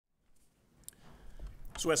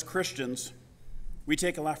So as Christians, we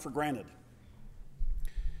take a lot for granted.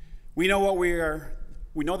 We know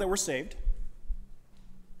that we're saved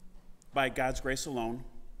by God's grace alone.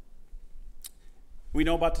 We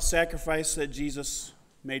know about the sacrifice that Jesus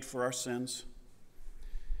made for our sins.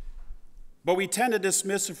 But we tend to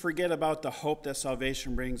dismiss and forget about the hope that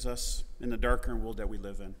salvation brings us in the darker world that we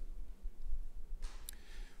live in.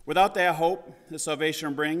 Without that hope that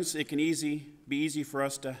salvation brings, it can be easy for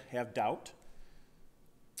us to have doubt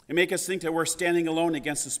and make us think that we're standing alone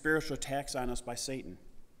against the spiritual attacks on us by Satan.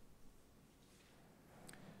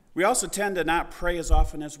 We also tend to not pray as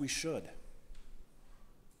often as we should.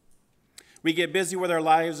 We get busy with our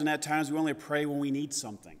lives, and at times we only pray when we need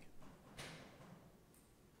something.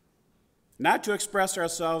 Not to express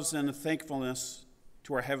ourselves in thankfulness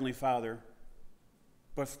to our Heavenly Father,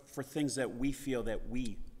 but for things that we feel that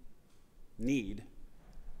we need.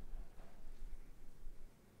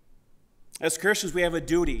 As Christians, we have a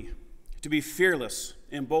duty to be fearless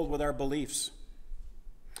and bold with our beliefs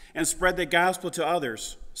and spread the gospel to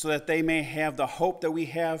others so that they may have the hope that we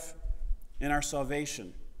have in our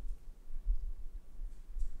salvation.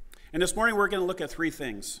 And this morning we're going to look at three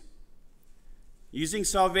things. Using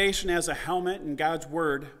salvation as a helmet and God's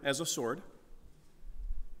word as a sword.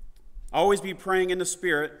 Always be praying in the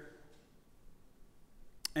Spirit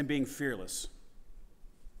and being fearless.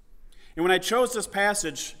 And when I chose this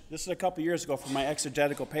passage, this is a couple years ago for my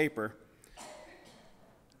exegetical paper,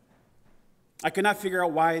 I could not figure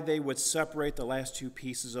out why they would separate the last two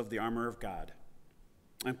pieces of the armor of God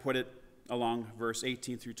and put it along verse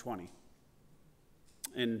 18 through 20.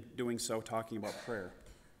 In doing so, talking about prayer.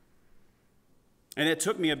 And it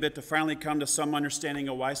took me a bit to finally come to some understanding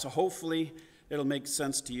of why, so hopefully it'll make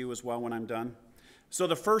sense to you as well when I'm done. So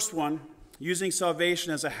the first one, using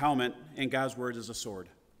salvation as a helmet and God's word as a sword.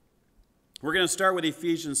 We're going to start with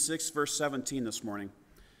Ephesians 6, verse 17 this morning.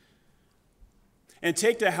 And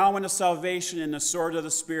take the helmet of salvation and the sword of the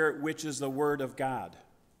Spirit, which is the word of God.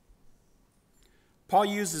 Paul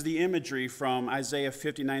uses the imagery from Isaiah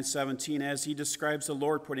 59:17 as he describes the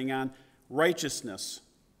Lord putting on righteousness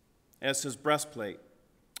as his breastplate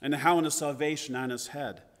and the helmet of salvation on his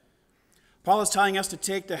head. Paul is telling us to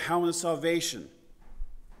take the helmet of salvation.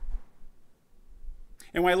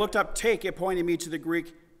 And when I looked up take, it pointed me to the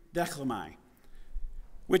Greek deklamai,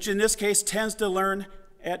 which in this case tends to learn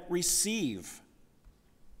at receive,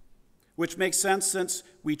 which makes sense since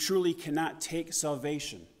we truly cannot take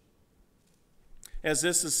salvation, as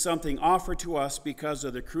this is something offered to us because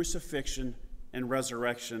of the crucifixion and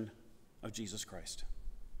resurrection of Jesus Christ.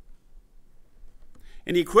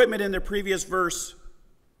 And the equipment in the previous verse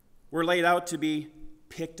were laid out to be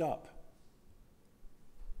picked up.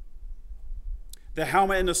 The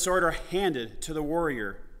helmet and the sword are handed to the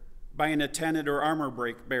warrior by an attendant or armor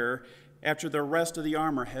bearer after the rest of the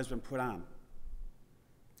armor has been put on.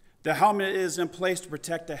 The helmet is in place to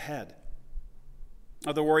protect the head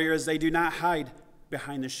of the warrior as they do not hide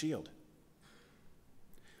behind the shield.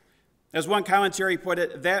 As one commentary put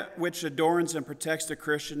it, that which adorns and protects the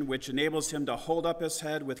Christian, which enables him to hold up his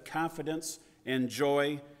head with confidence and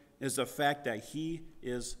joy, is the fact that he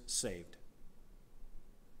is saved.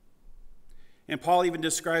 And Paul even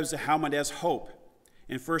describes the helmet as hope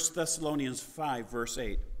in 1 Thessalonians 5, verse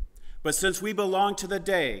 8. But since we belong to the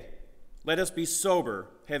day, let us be sober,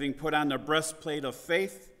 having put on the breastplate of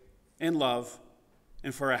faith and love,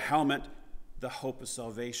 and for a helmet, the hope of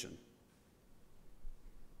salvation.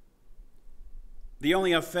 The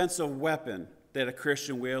only offensive weapon that a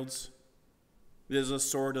Christian wields is a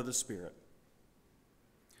sword of the Spirit.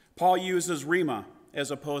 Paul uses rhema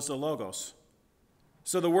as opposed to logos.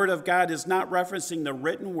 So the word of God is not referencing the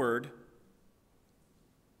written word,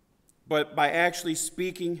 but by actually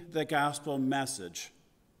speaking the gospel message,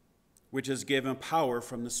 which is given power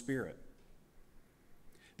from the Spirit.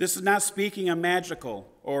 This is not speaking a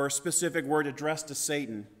magical or specific word addressed to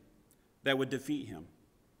Satan that would defeat him,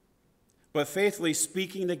 but faithfully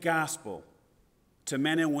speaking the gospel to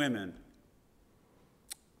men and women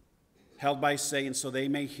held by Satan so they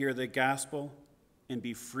may hear the gospel and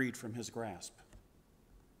be freed from his grasp.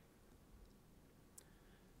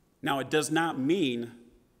 Now, it does not mean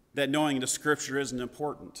that knowing the Scripture isn't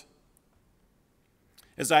important,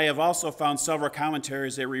 as I have also found several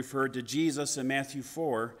commentaries that refer to Jesus in Matthew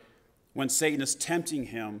 4 when Satan is tempting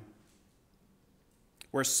him,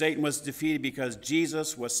 where Satan was defeated because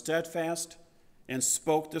Jesus was steadfast and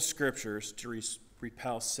spoke the Scriptures to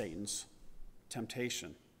repel Satan's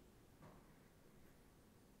temptation.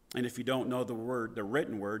 And if you don't know the word, the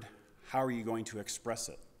written word, how are you going to express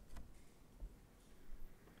it?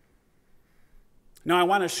 Now, I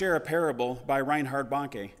want to share a parable by Reinhard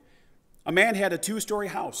Bonnke. A man had a 2-story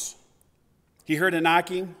house. He heard a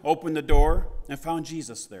knocking, opened the door, and found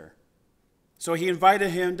Jesus there. So he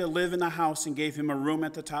invited him to live in the house and gave him a room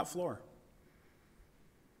at the top floor.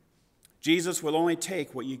 Jesus will only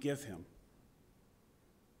take what you give him.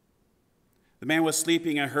 The man was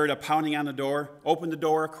sleeping and heard a pounding on the door, opened the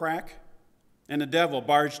door a crack, and the devil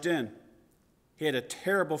barged in. He had a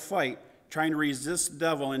terrible fight trying to resist the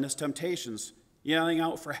devil and his temptations, yelling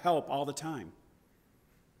out for help all the time.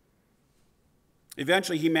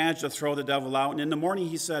 Eventually, he managed to throw the devil out, and in the morning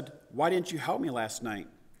he said, "Why didn't you help me last night?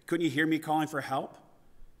 Couldn't you hear me calling for help?"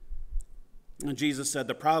 And Jesus said,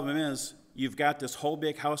 "The problem is, you've got this whole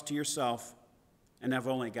big house to yourself, and I've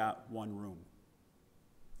only got one room."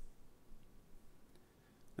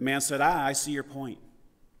 The man said, I see your point.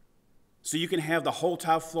 So you can have the whole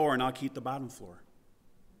top floor, and I'll keep the bottom floor.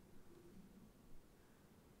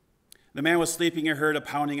 The man was sleeping and heard a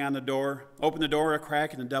pounding on the door, opened the door a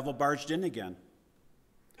crack, and the devil barged in again.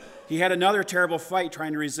 He had another terrible fight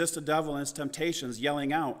trying to resist the devil and his temptations,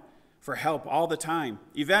 yelling out for help all the time.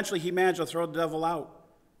 Eventually, he managed to throw the devil out.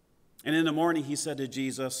 And in the morning, he said to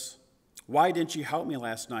Jesus, "Why didn't you help me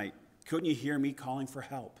last night? Couldn't you hear me calling for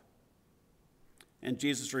help?" And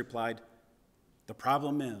Jesus replied, "The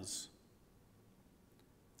problem is,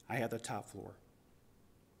 I had the top floor,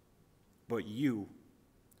 but you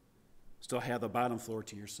still have the bottom floor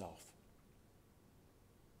to yourself."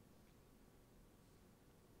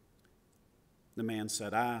 The man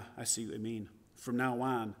said, I see what you mean. From now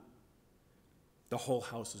on, the whole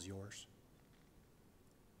house is yours.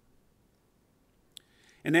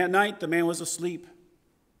 And that night, the man was asleep,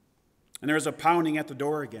 and there was a pounding at the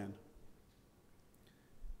door again.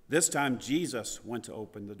 This time, Jesus went to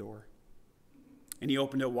open the door, and he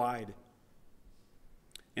opened it wide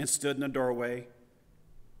and stood in the doorway.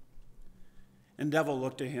 And the devil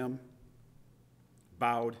looked at him,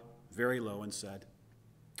 bowed very low, and said,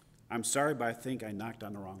 "I'm sorry, but I think I knocked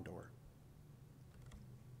on the wrong door."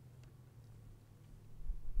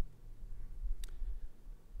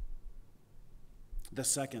 The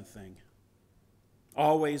second thing,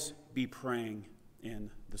 always be praying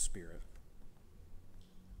in the Spirit.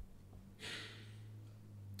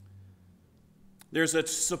 There's a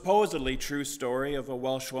supposedly true story of a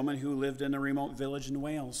Welsh woman who lived in a remote village in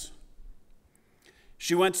Wales.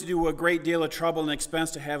 She went to do a great deal of trouble and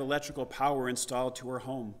expense to have electrical power installed to her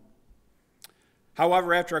home.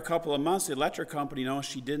 However, after a couple of months, the electric company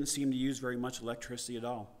noticed she didn't seem to use very much electricity at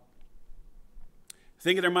all.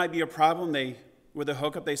 Thinking there might be a problem with the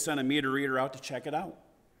hookup, they sent a meter reader out to check it out.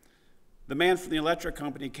 The man from the electric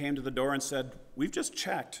company came to the door and said, "We've just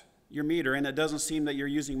checked your meter, and it doesn't seem that you're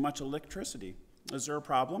using much electricity. Is there a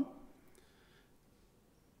problem?"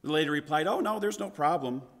 The lady replied, "Oh, no, there's no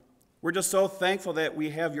problem. We're just so thankful that we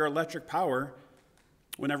have your electric power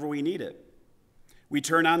whenever we need it. We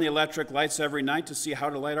turn on the electric lights every night to see how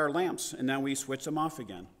to light our lamps, and then we switch them off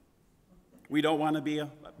again. We don't want to be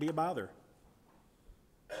a bother."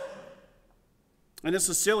 And it's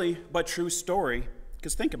a silly but true story,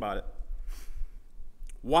 because think about it.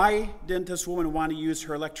 Why didn't this woman want to use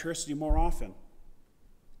her electricity more often?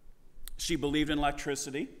 She believed in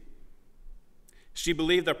electricity. She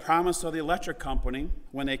believed the promise of the electric company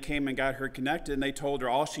when they came and got her connected, and they told her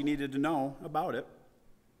all she needed to know about it.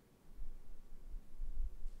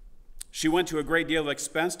 She went to a great deal of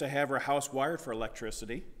expense to have her house wired for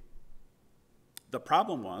electricity. The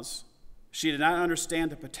problem was, she did not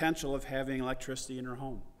understand the potential of having electricity in her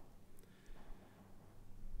home.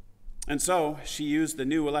 And so she used the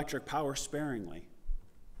new electric power sparingly.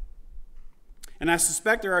 And I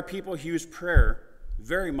suspect there are people who use prayer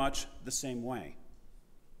very much the same way.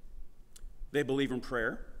 They believe in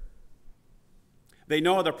prayer. They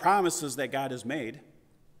know the promises that God has made.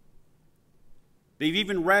 They've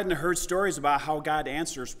even read and heard stories about how God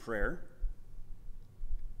answers prayer.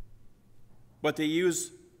 But they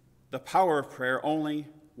use the power of prayer only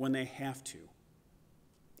when they have to,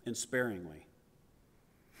 and sparingly.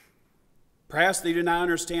 Perhaps they do not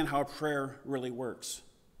understand how prayer really works,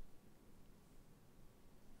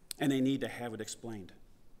 and they need to have it explained.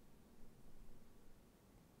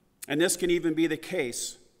 And this can even be the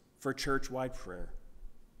case for church-wide prayer.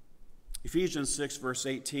 Ephesians 6, verse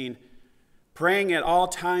 18, "Praying at all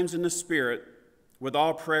times in the Spirit with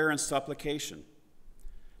all prayer and supplication.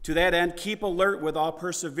 To that end, keep alert with all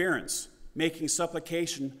perseverance, making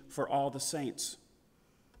supplication for all the saints."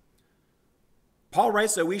 Paul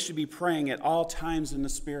writes that we should be praying at all times in the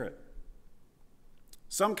Spirit.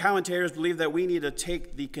 Some commentators believe that we need to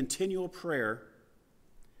take the continual prayer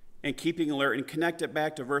and keeping alert and connect it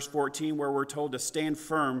back to verse 14, where we're told to stand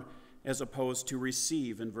firm as opposed to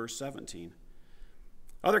receive in verse 17.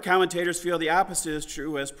 Other commentators feel the opposite is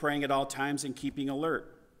true, as praying at all times and keeping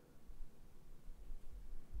alert.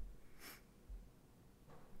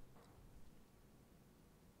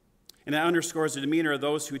 And that underscores the demeanor of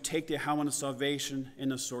those who take the helmet of salvation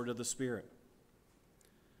and the sword of the Spirit.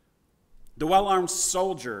 The well-armed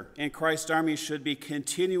soldier in Christ's army should be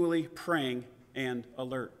continually praying and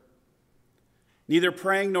alert. Neither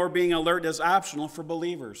praying nor being alert is optional for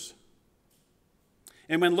believers.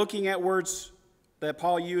 And when looking at words that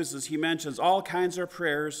Paul uses, he mentions all kinds of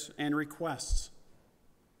prayers and requests.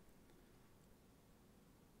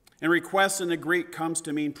 And requests in the Greek comes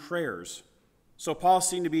to mean prayers. So Paul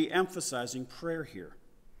seemed to be emphasizing prayer here.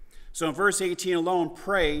 So in verse 18 alone,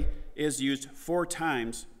 pray is used 4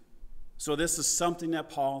 times. So this is something that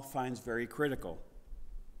Paul finds very critical.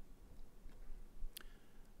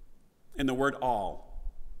 And the word all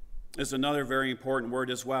is another very important word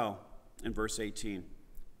as well in verse 18,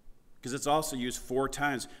 because it's also used 4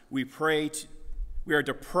 times. We are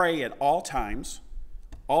to pray at all times,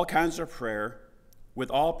 all kinds of prayer, with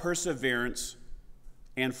all perseverance,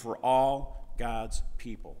 and for all God's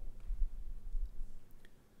people.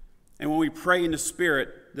 And when we pray in the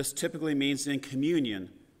Spirit, this typically means in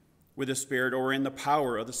communion with the Spirit or in the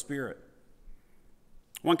power of the Spirit.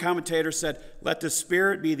 One commentator said, "Let the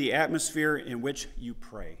Spirit be the atmosphere in which you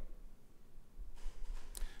pray."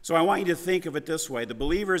 So I want you to think of it this way. The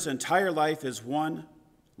believer's entire life is one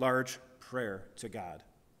large prayer to God.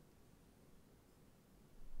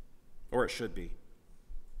 Or it should be.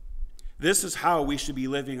 This is how we should be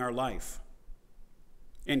living our life.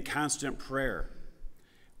 In constant prayer.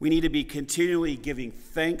 We need to be continually giving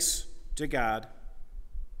thanks to God,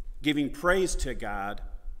 giving praise to God,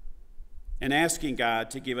 and asking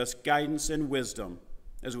God to give us guidance and wisdom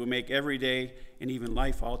as we make everyday and even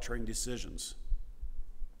life-altering decisions.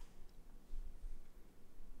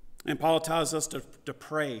 And Paul tells us to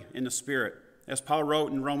pray in the Spirit. As Paul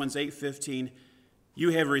wrote in Romans 8:15,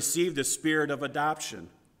 "You have received the spirit of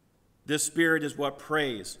adoption." This spirit is what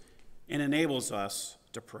prays and enables us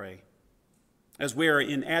to pray, as we are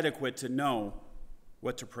inadequate to know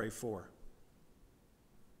what to pray for.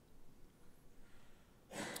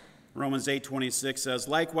 Romans 8:26 says,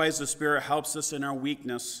 "Likewise the Spirit helps us in our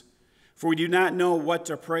weakness, for we do not know what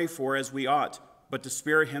to pray for as we ought, but the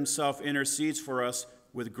Spirit himself intercedes for us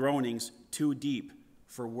with groanings too deep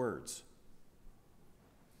for words."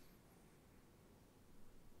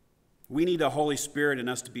 We need the Holy Spirit in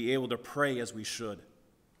us to be able to pray as we should.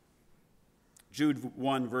 Jude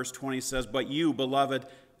 1, verse 20 says, "But you, beloved,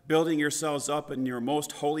 building yourselves up in your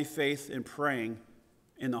most holy faith and praying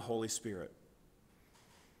in the Holy Spirit."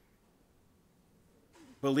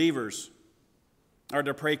 Believers are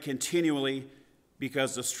to pray continually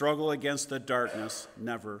because the struggle against the darkness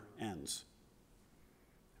never ends.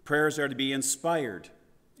 Prayers are to be inspired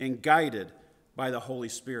and guided by the Holy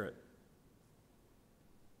Spirit,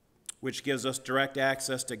 which gives us direct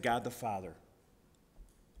access to God the Father.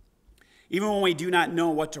 Even when we do not know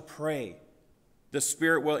what to pray, the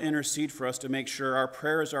Spirit will intercede for us to make sure our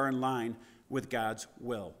prayers are in line with God's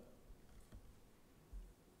will.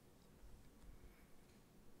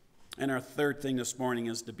 And our third thing this morning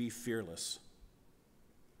is to be fearless.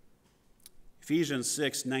 Ephesians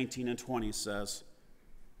 6:19 and 20 says,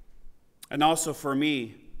 "And also for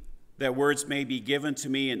me, that words may be given to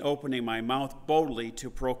me in opening my mouth boldly to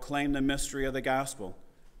proclaim the mystery of the gospel,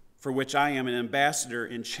 for which I am an ambassador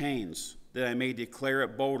in chains, that I may declare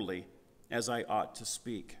it boldly as I ought to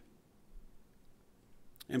speak."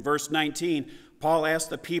 In verse 19, Paul asked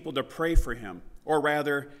the people to pray for him, or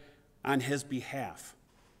rather, on his behalf.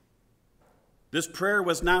 This prayer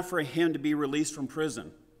was not for him to be released from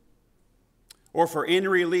prison, or for any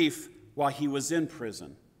relief while he was in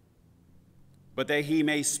prison, but that he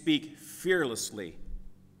may speak fearlessly,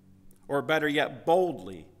 or better yet,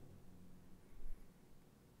 boldly.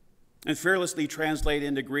 And fearlessly translated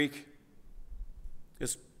into Greek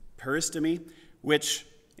is peristemi, which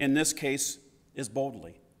in this case is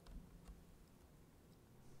boldly.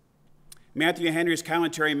 Matthew Henry's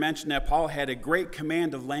commentary mentioned that Paul had a great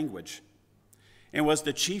command of language and was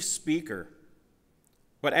the chief speaker,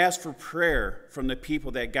 but asked for prayer from the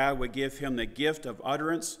people that God would give him the gift of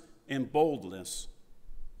utterance and boldness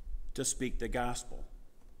to speak the gospel.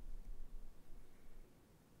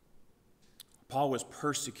 Paul was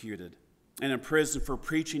persecuted and imprisoned for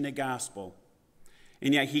preaching the gospel,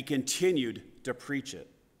 and yet he continued to preach it.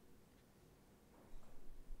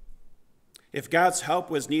 If God's help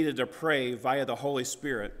was needed to pray via the Holy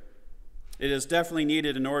Spirit, it is definitely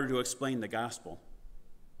needed in order to explain the gospel.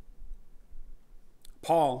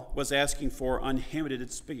 Paul was asking for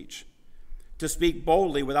unhindered speech, to speak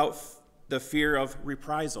boldly without the fear of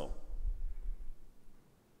reprisal.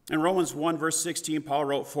 In Romans 1, verse 16, Paul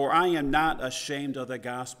wrote, "For I am not ashamed of the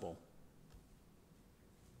gospel."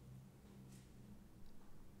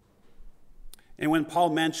 And when Paul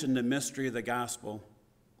mentioned the mystery of the gospel,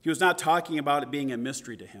 he was not talking about it being a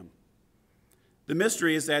mystery to him. The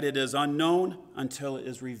mystery is that it is unknown until it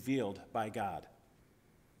is revealed by God.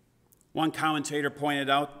 One commentator pointed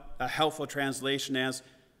out a helpful translation as,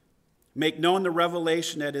 "Make known the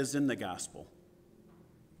revelation that is in the gospel."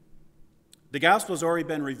 The gospel has already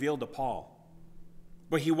been revealed to Paul,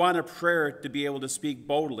 but he wanted prayer to be able to speak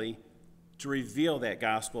boldly to reveal that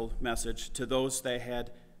gospel message to those that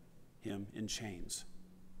had him in chains.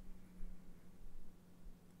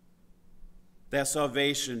 That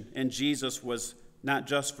salvation in Jesus was not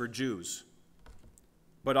just for Jews,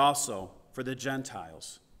 but also for the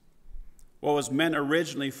Gentiles. What was meant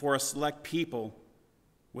originally for a select people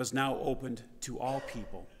was now opened to all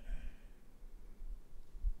people.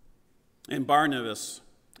 And Barnabas,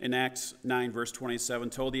 in Acts 9, verse 27,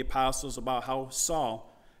 told the apostles about how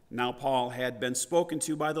Saul, now Paul, had been spoken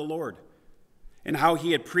to by the Lord, and how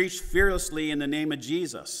he had preached fearlessly in the name of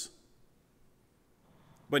Jesus.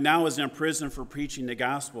 But now was in prison for preaching the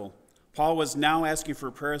gospel. Paul was now asking for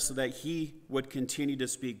prayer so that he would continue to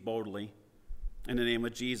speak boldly in the name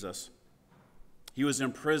of Jesus. He was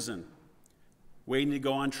in prison, waiting to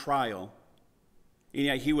go on trial, and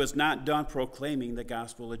yet he was not done proclaiming the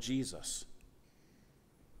gospel of Jesus.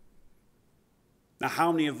 Now,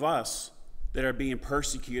 how many of us that are being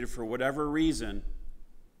persecuted for whatever reason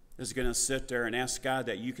is going to sit there and ask God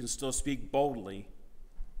that you can still speak boldly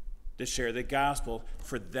to share the gospel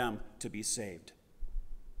for them to be saved?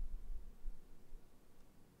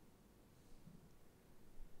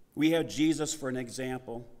 We have Jesus for an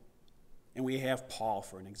example, and we have Paul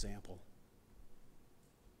for an example.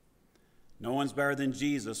 No one's better than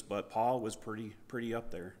Jesus, but Paul was pretty up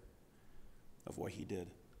there of what he did.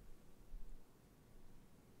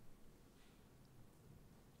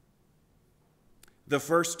 The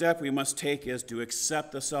first step we must take is to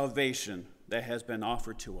accept the salvation that has been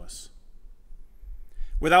offered to us.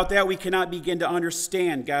 Without that, we cannot begin to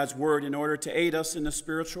understand God's word in order to aid us in the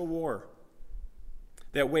spiritual war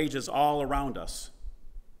that wages all around us.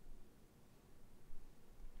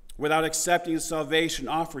 Without accepting the salvation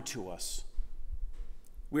offered to us,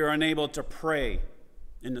 we are unable to pray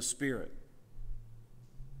in the Spirit.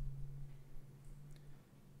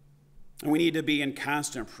 And we need to be in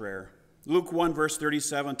constant prayer. Luke 1, verse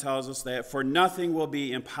 37 tells us that for nothing will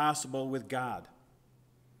be impossible with God.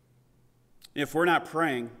 If we're not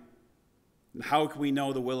praying, then how can we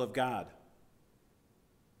know the will of God?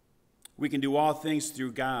 We can do all things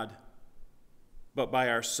through God, but by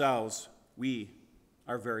ourselves, we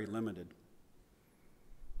are very limited.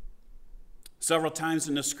 Several times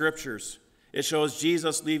in the scriptures, it shows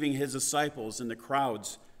Jesus leaving his disciples and the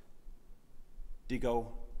crowds to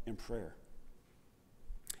go in prayer.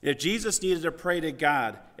 If Jesus needed to pray to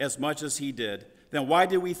God as much as he did, then why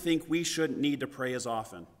do we think we shouldn't need to pray as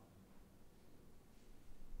often?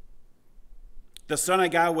 The Son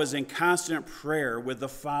of God was in constant prayer with the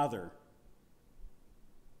Father.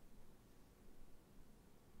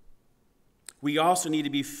 We also need to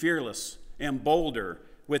be fearless and bolder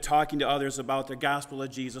with talking to others about the gospel of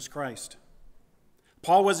Jesus Christ.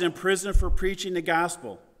 Paul was in prison for preaching the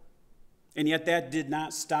gospel, and yet that did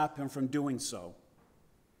not stop him from doing so.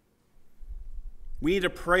 We need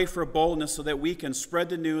to pray for boldness so that we can spread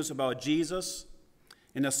the news about Jesus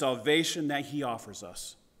and the salvation that he offers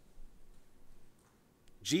us.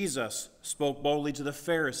 Jesus spoke boldly to the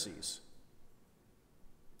Pharisees,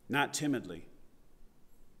 not timidly.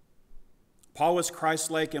 Paul was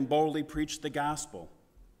Christ-like and boldly preached the gospel.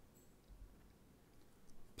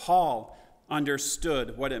 Paul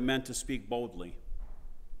understood what it meant to speak boldly.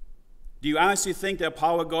 Do you honestly think that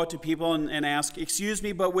Paul would go to people and ask, "Excuse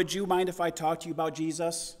me, but would you mind if I talk to you about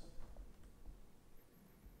Jesus?"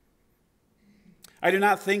 I do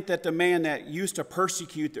not think that the man that used to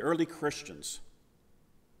persecute the early Christians,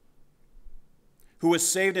 who was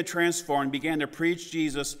saved and transformed, began to preach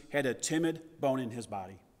Jesus, had a timid bone in his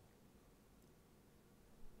body.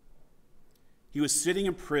 He was sitting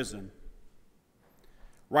in prison,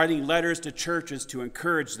 writing letters to churches to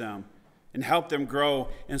encourage them and help them grow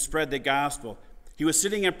and spread the gospel. He was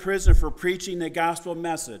sitting in prison for preaching the gospel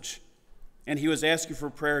message, and he was asking for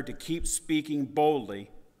prayer to keep speaking boldly.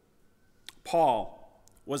 Paul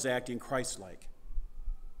was acting Christ-like.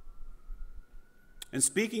 And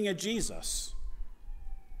speaking of Jesus,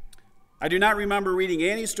 I do not remember reading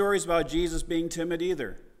any stories about Jesus being timid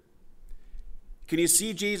either. Can you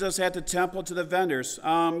see Jesus at the temple to the vendors?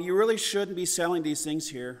 You really shouldn't be selling these things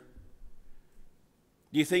here.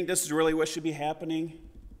 Do you think this is really what should be happening?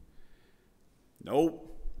 Nope.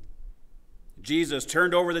 Jesus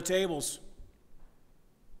turned over the tables.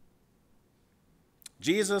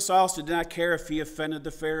 Jesus also did not care if he offended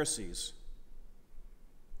the Pharisees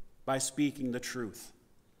by speaking the truth.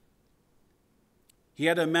 He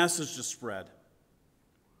had a message to spread,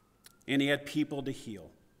 and he had people to heal,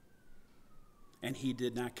 and he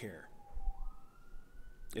did not care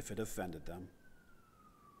if it offended them.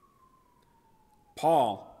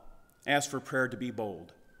 Paul asked for prayer to be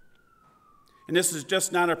bold. And this is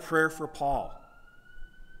just not a prayer for Paul,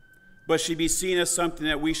 but should be seen as something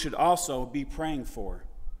that we should also be praying for.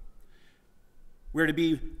 We're to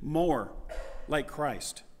be more like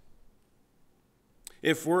Christ.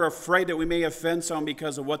 If we're afraid that we may offend someone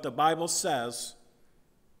because of what the Bible says,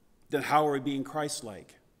 then how are we being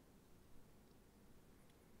Christ-like?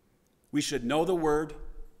 We should know the Word,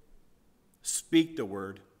 speak the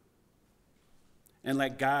Word, and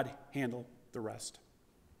let God handle the rest.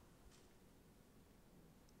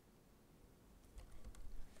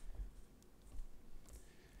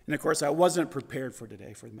 And of course, I wasn't prepared for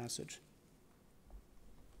today for the message.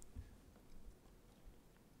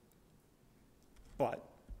 But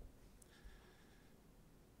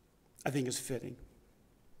I think it's fitting.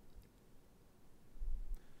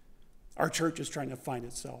 Our church is trying to find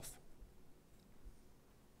itself.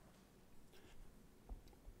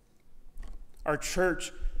 Our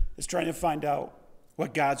church is trying to find out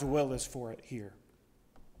what God's will is for it here.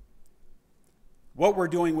 What we're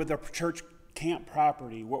doing with the church camp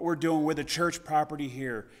property, what we're doing with the church property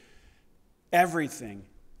here, everything.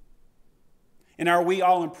 And are we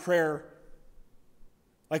all in prayer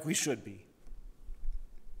like we should be?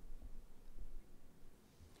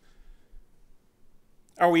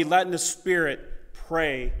 Are we letting the Spirit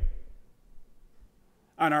pray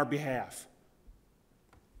on our behalf?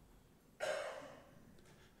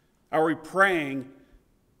 Are we praying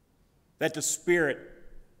that the Spirit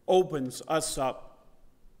opens us up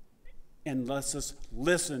and lets us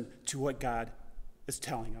listen to what God is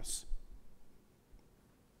telling us?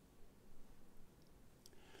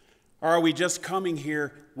 Or are we just coming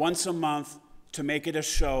here once a month to make it a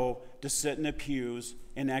show, to sit in the pews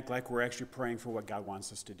and act like we're actually praying for what God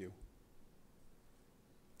wants us to do?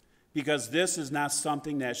 Because this is not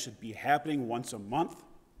something that should be happening once a month.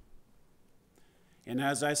 And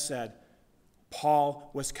as I said,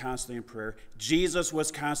 Paul was constantly in prayer. Jesus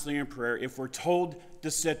was constantly in prayer. If we're told to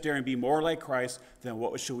sit there and be more like Christ, then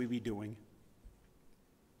what should we be doing?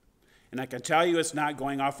 And I can tell you it's not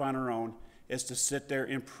going off on our own. It's to sit there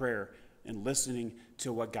in prayer and listening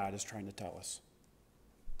to what God is trying to tell us.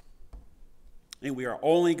 And we are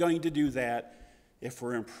only going to do that if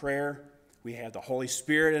we're in prayer, we have the Holy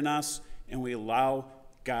Spirit in us, and we allow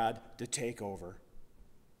God to take over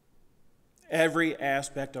every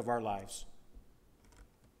aspect of our lives.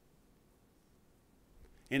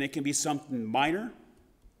 And it can be something minor.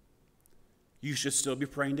 You should still be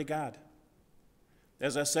praying to God.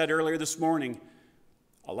 As I said earlier this morning,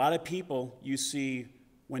 a lot of people you see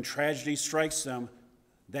when tragedy strikes them,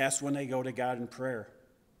 that's when they go to God in prayer.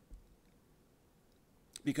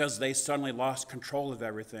 Because they suddenly lost control of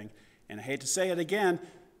everything. And I hate to say it again,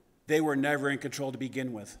 they were never in control to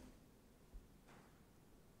begin with.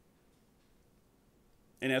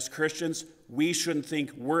 And as Christians, we shouldn't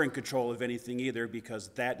think we're in control of anything either, because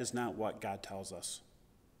that is not what God tells us.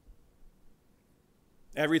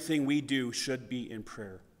 Everything we do should be in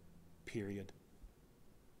prayer, period.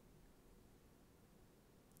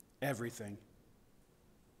 Everything.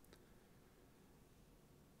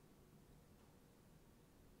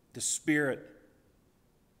 The Spirit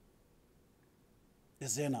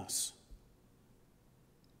is in us.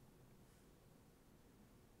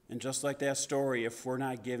 And just like that story, if we're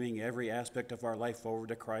not giving every aspect of our life over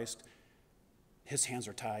to Christ, his hands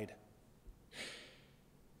are tied.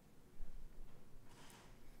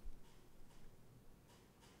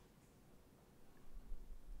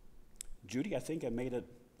 Judy, I think I made it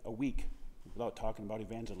a week without talking about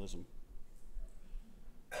evangelism.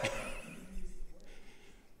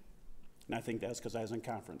 And I think that's because I was in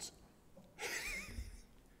conference.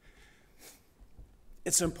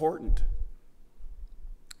 It's important.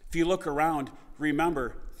 If you look around,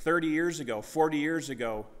 remember 30 years ago, 40 years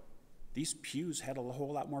ago, these pews had a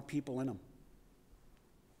whole lot more people in them.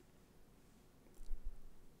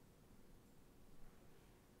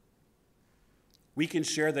 We can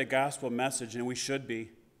share the gospel message, and we should be.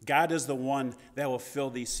 God is the one that will fill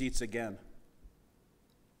these seats again.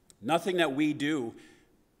 Nothing that we do,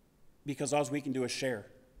 because all we can do is share,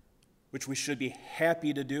 which we should be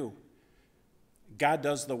happy to do. God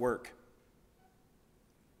does the work.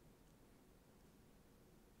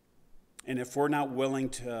 And if we're not willing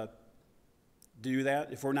to do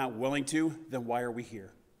that, if we're not willing to, then why are we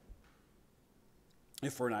here?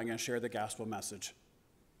 If we're not going to share the gospel message.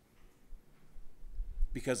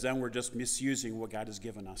 Because then we're just misusing what God has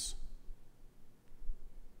given us.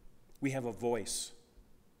 We have a voice.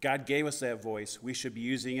 God gave us that voice. We should be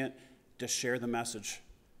using it to share the message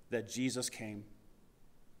that Jesus came.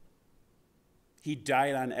 He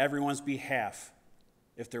died on everyone's behalf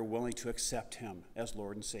if they're willing to accept him as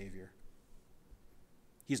Lord and Savior.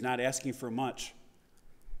 He's not asking for much.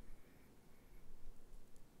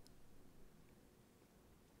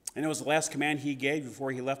 And it was the last command he gave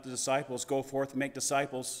before he left the disciples, go forth and make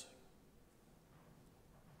disciples.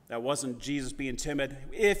 That wasn't Jesus being timid.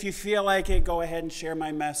 If you feel like it, go ahead and share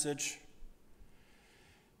my message.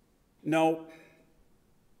 No.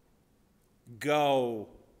 Go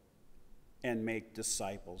and make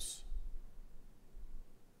disciples.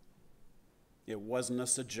 It wasn't a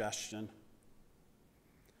suggestion.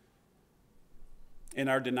 In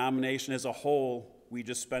our denomination as a whole, we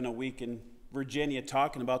just spent a week in Virginia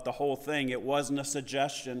talking about the whole thing. It wasn't a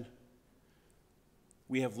suggestion.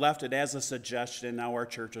 We have left it as a suggestion. Now our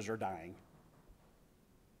churches are dying.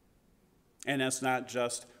 And it's not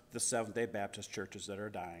just the Seventh-day Baptist churches that are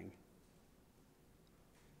dying.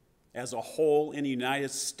 As a whole in the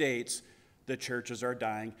United States, the churches are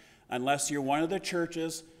dying. Unless you're one of the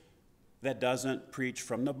churches that doesn't preach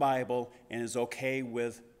from the Bible and is okay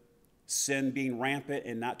with sin being rampant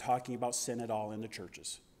and not talking about sin at all in the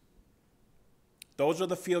churches. Those are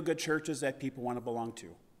the feel-good churches that people want to belong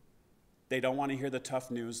to. They don't want to hear the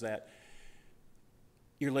tough news that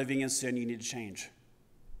you're living in sin, you need to change.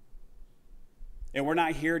 And we're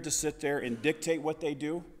not here to sit there and dictate what they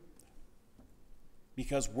do,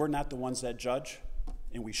 because we're not the ones that judge,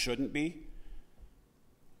 and we shouldn't be.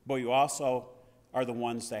 But you also are the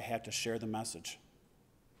ones that have to share the message.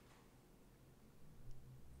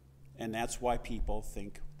 And that's why people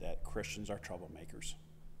think that Christians are troublemakers.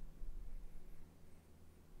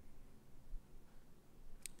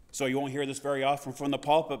 So you won't hear this very often from the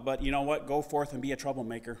pulpit, but you know what? Go forth and be a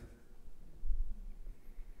troublemaker.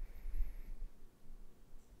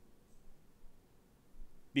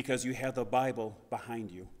 Because you have the Bible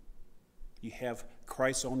behind you. You have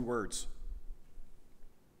Christ's own words.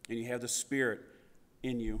 And you have the Spirit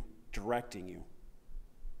in you, directing you.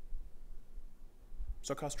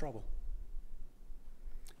 So cause trouble.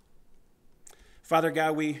 Father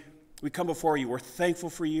God, we come before you. We're thankful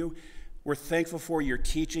for you. We're thankful for your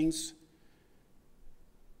teachings.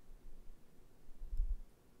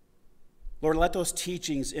 Lord, let those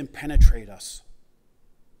teachings impenetrate us.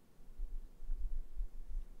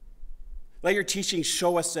 Let your teachings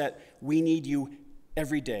show us that we need you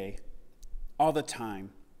every day, all the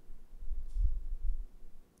time,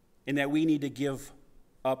 and that we need to give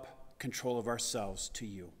up control of ourselves to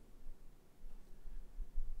you.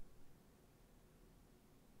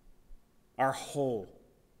 Our whole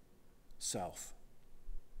self,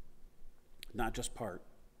 not just part.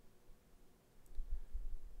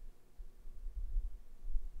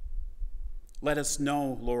 Let us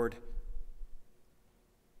know, Lord,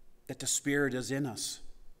 that the Spirit is in us.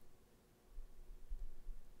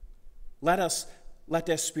 Let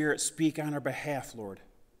that Spirit speak on our behalf, Lord.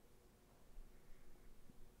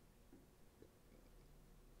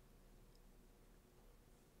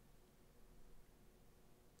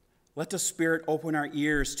 Let the Spirit open our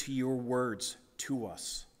ears to your words to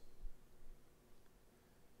us.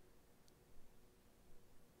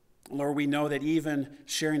 Lord, we know that even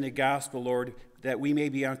sharing the gospel, Lord, that we may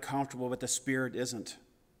be uncomfortable, but the Spirit isn't.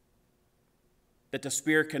 That the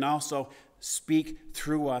Spirit can also speak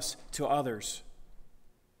through us to others.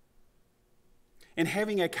 And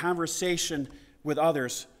having a conversation with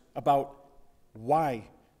others about why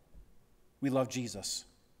we love Jesus,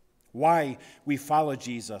 why we follow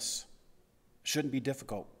Jesus, shouldn't be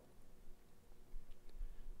difficult.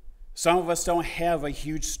 Some of us don't have a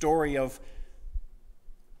huge story of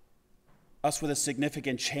us with a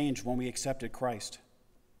significant change when we accepted Christ.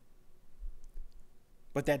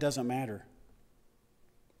 But that doesn't matter.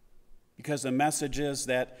 Because the message is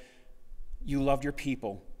that you loved your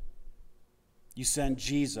people. You sent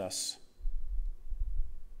Jesus,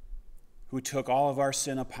 who took all of our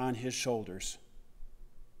sin upon his shoulders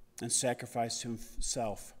and sacrificed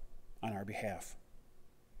himself on our behalf.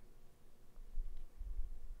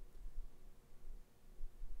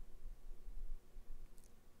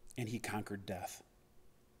 And he conquered death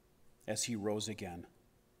as he rose again.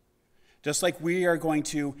 Just like we are going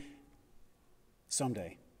to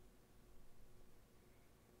someday.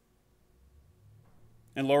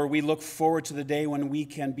 And Lord, we look forward to the day when we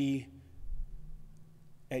can be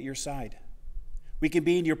at your side. We can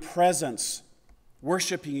be in your presence,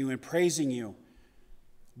 worshiping you and praising you.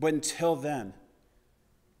 But until then,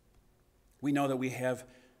 we know that we have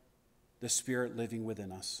the Spirit living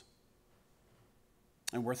within us.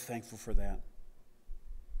 And we're thankful for that.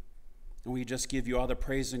 And we just give you all the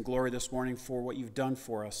praise and glory this morning for what you've done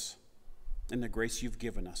for us and the grace you've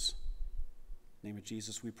given us. In the name of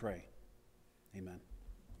Jesus we pray. Amen.